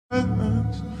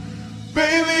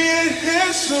Baby, it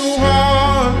hits so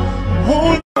hard.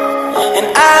 And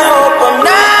I hope I'm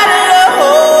not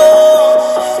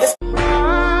alone. It's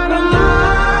Not a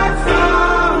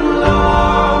lifelong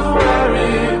love where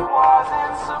it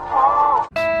wasn't supposed.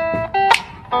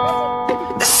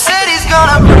 the city's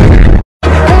gonna burn.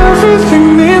 Everything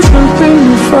means nothing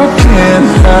if I can't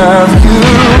have you.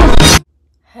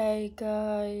 Hey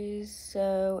guys,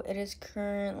 so it is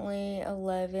currently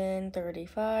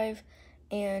 11:35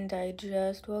 and I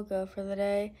just woke up for the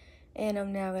day and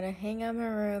I'm now gonna hang out in my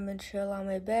room and chill on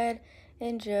my bed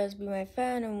and just be my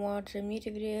phone and watch some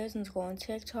YouTube videos and scroll on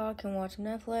TikTok and watch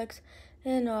Netflix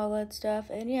and all that stuff.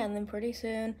 And yeah, and then pretty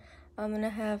soon I'm gonna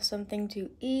have something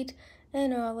to eat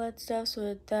and all that stuff. So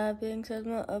with that being said,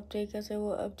 I'm gonna update guys. I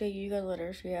will update you guys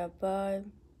later. So yeah, bye.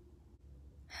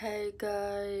 Hey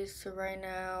guys, so right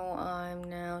now I'm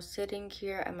now sitting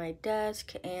here at my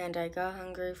desk and I got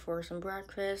hungry for some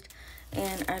breakfast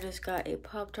and I just got a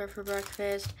Pop-Tart for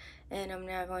breakfast and I'm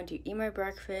now going to eat my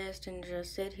breakfast and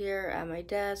just sit here at my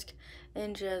desk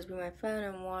and just be my phone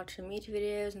and watch some YouTube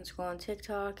videos and scroll on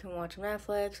TikTok and watch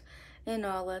Netflix and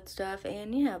all that stuff.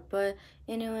 And yeah, but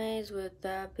anyways, with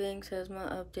that being said, my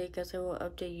update, guys, I will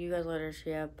update you guys later. So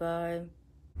yeah, bye.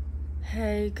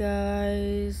 Hey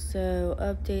guys, so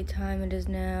update time, it is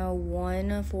now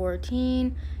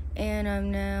 1:14 and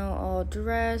I'm now all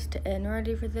dressed and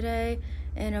ready for the day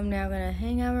and I'm now gonna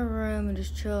hang out in my room and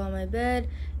just chill on my bed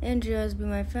and just be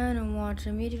my phone and watch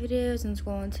some YouTube videos and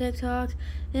scroll on TikTok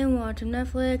and watch some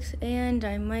Netflix and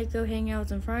I might go hang out with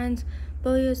some friends,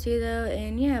 but you'll see though.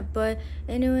 And yeah, but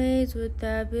anyways, with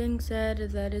that being said,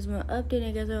 that is my update.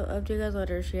 I guess I'll update you guys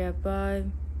later. So yeah, bye.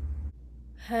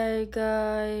 Hey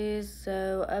guys,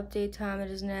 so update time, it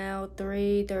is now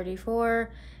 3:34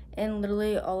 and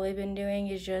literally all I've been doing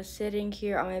is just sitting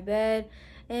here on my bed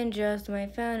and just on my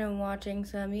phone and watching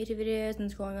some YouTube videos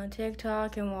and scrolling on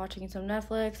TikTok and watching some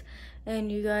Netflix,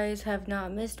 and you guys have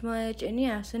not missed much. And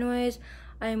yeah, so anyways,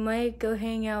 I might go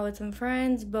hang out with some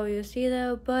friends, but you'll see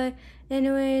though. But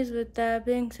anyways, with that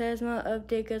being said, my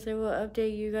update, guys, I will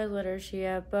update you guys later. So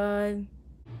yeah, bye.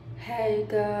 Hey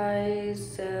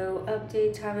guys, so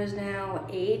update time is now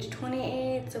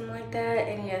 8:28, something like that.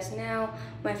 And yes, now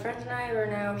my friends and I are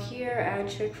now here at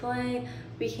Chick-fil-A.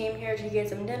 We came here to get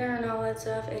some dinner and all that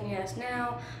stuff. And yes,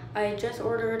 now I just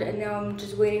ordered and now I'm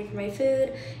just waiting for my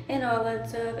food and all that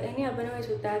stuff. And yeah, but anyways,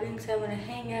 with that being said, I'm gonna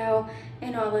hang out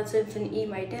and all that stuff and eat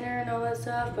my dinner and all that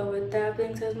stuff. But with that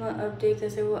being said, my update,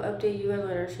 because I will update you guys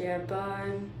later. So yeah,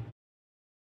 bye.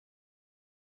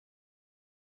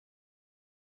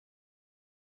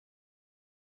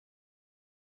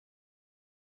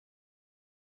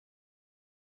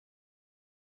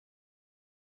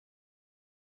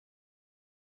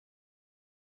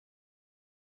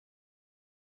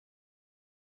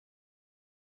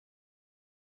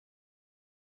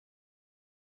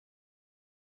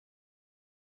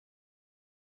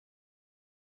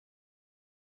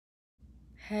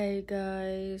 Hey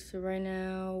guys, so right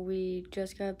now we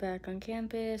just got back on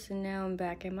campus and now I'm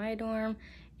back in my dorm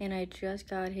and I just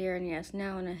got here, and yes,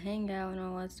 now I'm gonna hang out and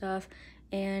all that stuff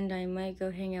and I might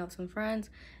go hang out with some friends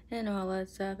and all that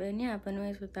stuff. And yeah, but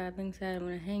anyways, with that being said,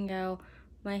 I'm gonna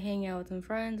might hang out with some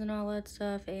friends and all that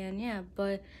stuff. And yeah,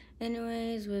 but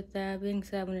anyways, with that being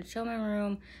said, I'm gonna chill in my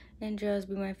room and just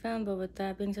be my phone. But with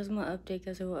that being said, I'm gonna update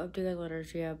guys. I will update you guys later.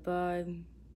 So yeah, bye.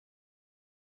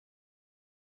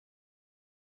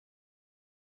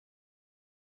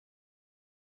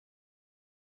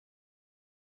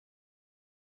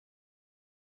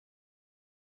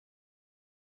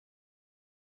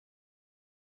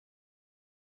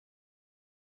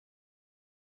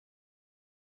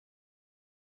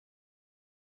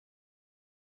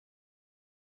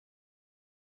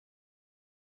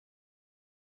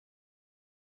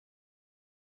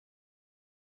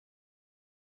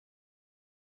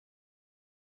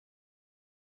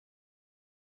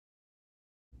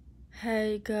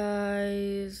 Hey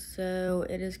guys, so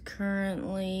it is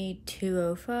currently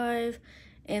 2:05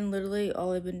 and literally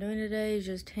all I've been doing today is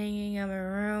just hanging out in my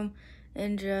room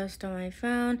and just on my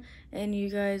phone, and you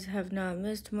guys have not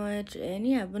missed much. And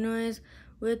yeah, but anyways,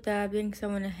 with that being said,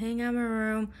 I'm gonna hang out in my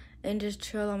room and just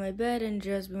chill on my bed and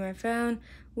just be my phone,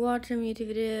 watch some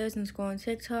YouTube videos and scroll on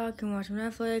TikTok and watch some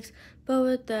Netflix. But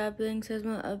with that being said,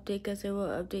 my update, guys, I will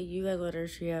update you guys later.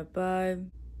 So yeah, bye.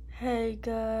 Hey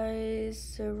guys,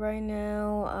 so right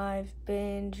now I've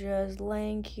been just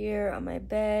laying here on my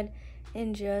bed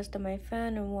and just on my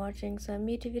phone and watching some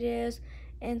YouTube videos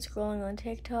and scrolling on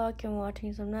TikTok and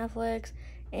watching some Netflix,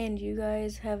 and you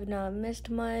guys have not missed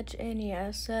much. And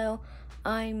yeah, so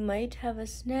I might have a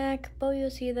snack, but you'll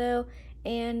see though.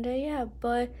 And yeah,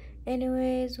 but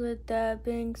anyways, with that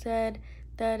being said,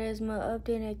 that is my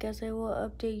update. I guess I will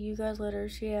update you guys later.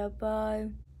 So yeah, bye.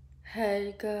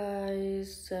 Hey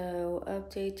guys, so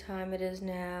update time. It is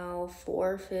now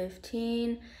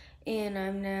 4:15 and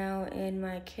I'm now in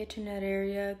my kitchenette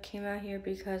area. Came out here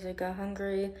because I got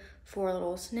hungry for a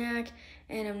little snack,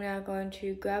 and I'm now going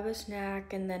to grab a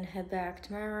snack and then head back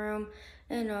to my room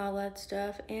and all that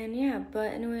stuff. And yeah,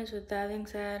 but anyways, with that being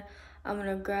said, I'm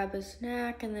gonna grab a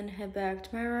snack and then head back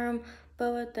to my room.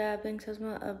 But with that being said,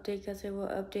 my update, because I will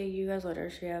update you guys later.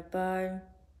 So yeah, bye.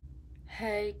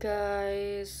 Hey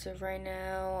guys, so right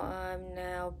now I'm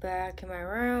now back in my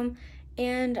room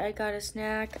and I got a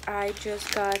snack. I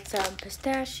just got some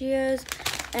pistachios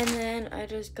and then I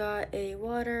just got a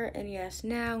water, and yes,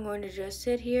 now I'm going to just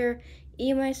sit here,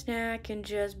 eat my snack, and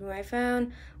just be my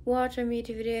phone, watch some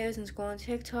YouTube videos and scroll on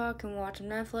TikTok and watch some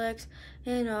Netflix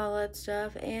and all that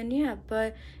stuff. And yeah,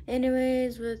 but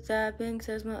anyways, with that being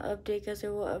said, my update, because I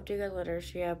will update you guys later.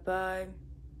 So yeah, bye.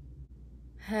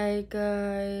 Hey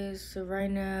guys, so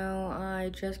right now I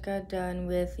just got done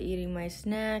with eating my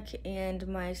snack, and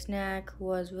my snack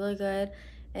was really good,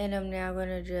 and I'm now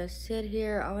gonna just sit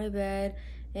here on my bed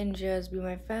and just be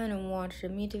my phone and watch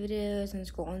some YouTube videos and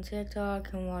scroll on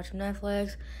TikTok and watch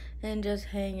Netflix and just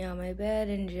hang out on my bed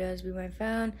and just be my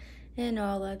phone and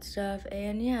all that stuff.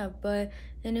 And yeah, but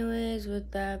anyways,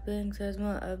 with that being said,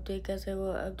 my update, guess I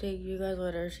will update you guys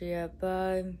later. So yeah,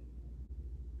 bye.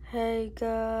 Hey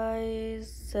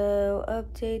guys, so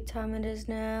update time. It is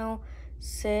now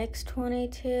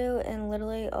 6:22 and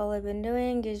literally all I've been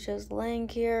doing is just laying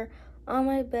here on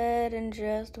my bed and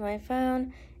just my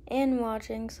phone and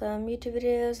watching some YouTube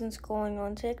videos and scrolling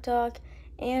on TikTok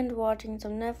and watching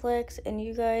some Netflix, and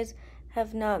you guys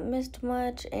have not missed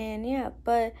much. And yeah,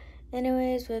 but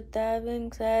anyways, with that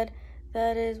being said,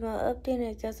 that is my update.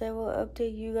 I guess I will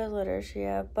update you guys later. So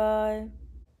yeah, bye.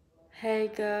 Hey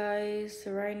guys,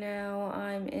 so right now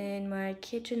I'm in my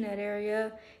kitchenette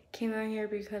area. Came out here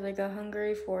because I got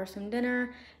hungry for some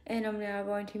dinner, and I'm now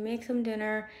going to make some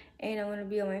dinner, and I'm going to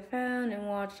be on my phone and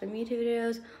watch some YouTube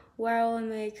videos while I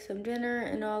make some dinner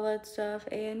and all that stuff.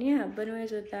 And yeah, but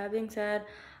anyways, with that being said,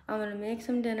 I'm going to make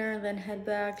some dinner, then head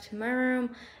back to my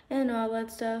room and all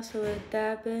that stuff. So with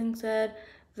that being said,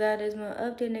 that is my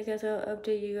update. I guess I'll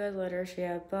update you guys later. So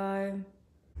yeah, bye.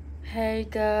 Hey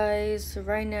guys, so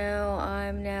right now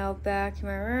I'm now back in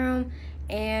my room,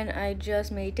 and I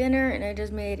just made dinner, and I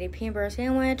just made a peanut butter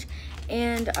sandwich,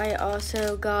 and I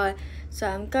also got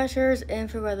some gushers and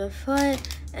fruit by the foot,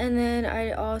 and then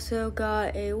I also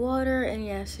got a water. And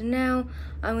yes, so now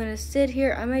I'm gonna sit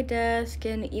here on my desk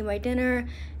and eat my dinner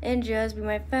and just be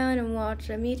my phone and watch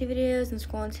some YouTube videos and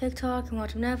scroll on TikTok and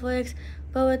watch some Netflix.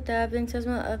 But with that being said,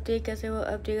 my update, guess I will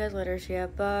update you guys later. So yeah,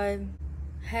 bye.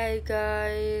 Hey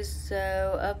guys,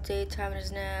 so update time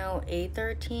is now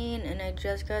 8:13 and I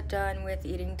just got done with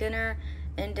eating dinner,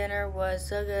 and dinner was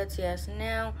so good. So yes,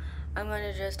 now I'm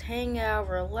gonna just hang out,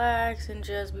 relax, and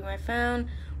just be my phone,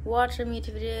 watch some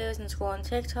YouTube videos and scroll on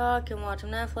TikTok and watch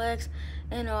some Netflix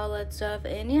and all that stuff.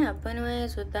 And yeah, but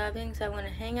anyways, with that being said, I'm gonna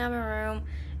hang out in my room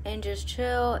and just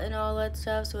chill and all that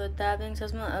stuff. So with that being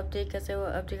said, that's my update, because I will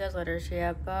update you guys later. So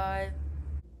yeah, bye.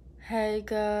 Hey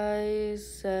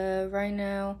guys, so right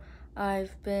now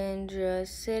I've been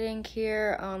just sitting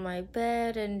here on my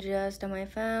bed and just on my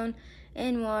phone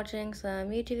and watching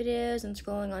some YouTube videos and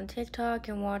scrolling on TikTok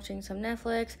and watching some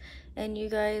Netflix, and you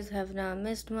guys have not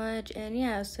missed much. And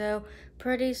yeah, so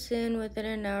pretty soon, within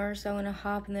an hour, so I'm gonna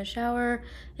hop in the shower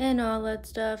and all that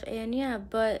stuff. And yeah,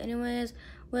 but anyways,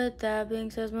 with that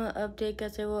being said, my update,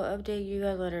 guess I will update you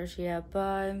guys later. So yeah,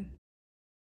 bye.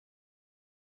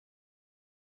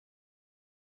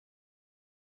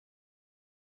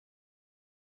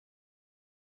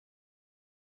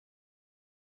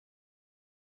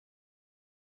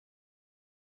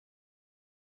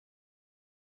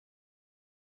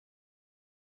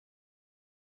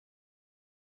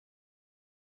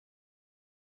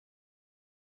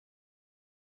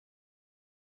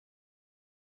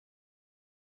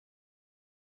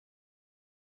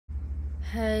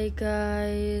 Hey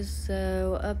guys,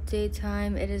 so update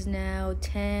time. It is now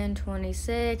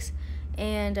 10:26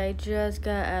 and I just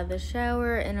got out of the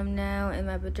shower and I'm now in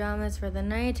my pajamas for the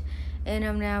night, and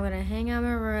I'm now gonna hang out in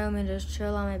my room and just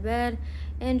chill on my bed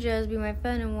and just be my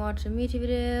phone and watch some YouTube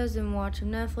videos and watch some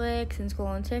Netflix and scroll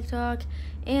on TikTok,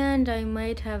 and I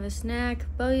might have a snack,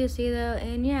 but you see though.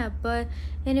 And yeah, but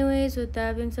anyways, with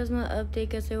that being said, my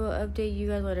update, guess I will update you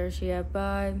guys later. So yeah,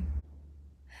 bye.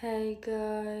 Hey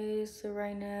guys, so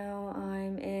right now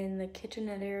I'm in the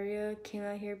kitchenette area. Came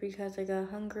out here because I got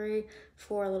hungry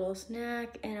for a little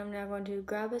snack, and I'm now going to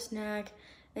grab a snack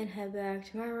and head back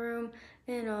to my room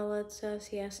and all that stuff. So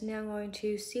yes, now I'm going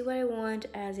to see what I want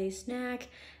as a snack,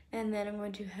 and then I'm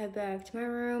going to head back to my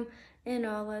room and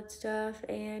all that stuff.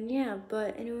 And yeah,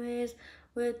 but anyways,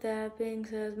 with that being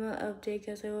said, my update,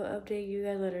 guys, I will update you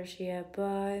guys later. So yeah,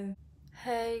 bye.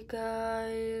 Hey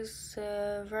guys,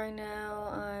 so right now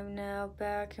I'm now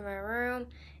back in my room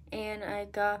and I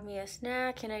got me a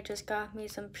snack and I just got me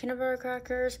some peanut butter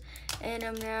crackers, and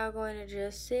I'm now going to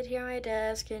just sit here on my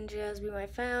desk and just be my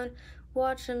phone,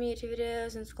 watch some YouTube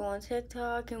videos and scroll on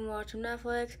TikTok and watch some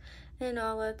Netflix and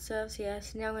all that stuff. So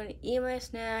yes, now I'm going to eat my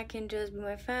snack and just be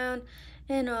my phone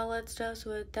and all that stuff.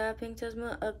 So with that being said,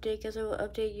 my update, because I will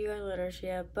update you guys later. So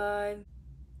yeah, bye.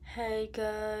 Hey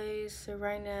guys, so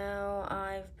right now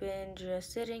I've been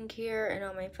just sitting here and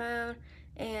on my phone,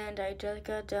 and I just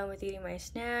got done with eating my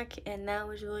snack and that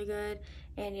was really good.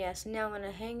 And yes, now I'm gonna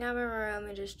hang out in my room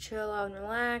and just chill out and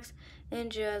relax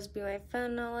and just be my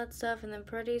phone and all that stuff, and then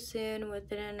pretty soon,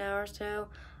 within an hour or so,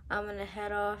 I'm gonna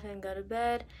head off and go to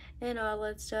bed and all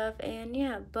that stuff. And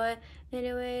yeah, but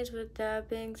anyways, with that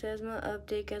being said, my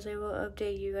update, guys, I will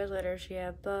update you guys later. So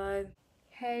yeah, bye.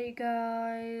 Hey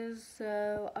guys,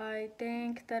 so I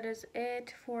think that is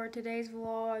it for today's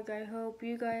vlog. I hope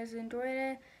you guys enjoyed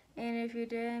it, and if you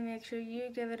did, make sure you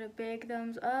give it a big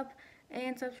thumbs up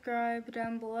and subscribe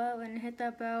down below and hit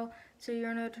that bell so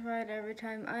you're notified every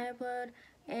time I upload,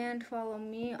 and follow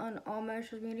me on all my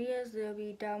social medias. They'll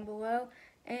be down below,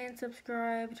 and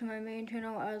subscribe to my main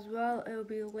channel as well. It will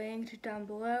be linked down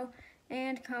below,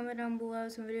 and comment down below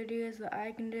some videos that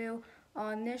I can do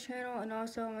on this channel and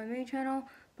also on my main channel.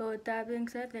 But with that being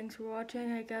said, thanks for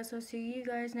watching. I guess I'll see you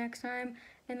guys next time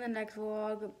in the next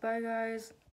vlog. Bye guys.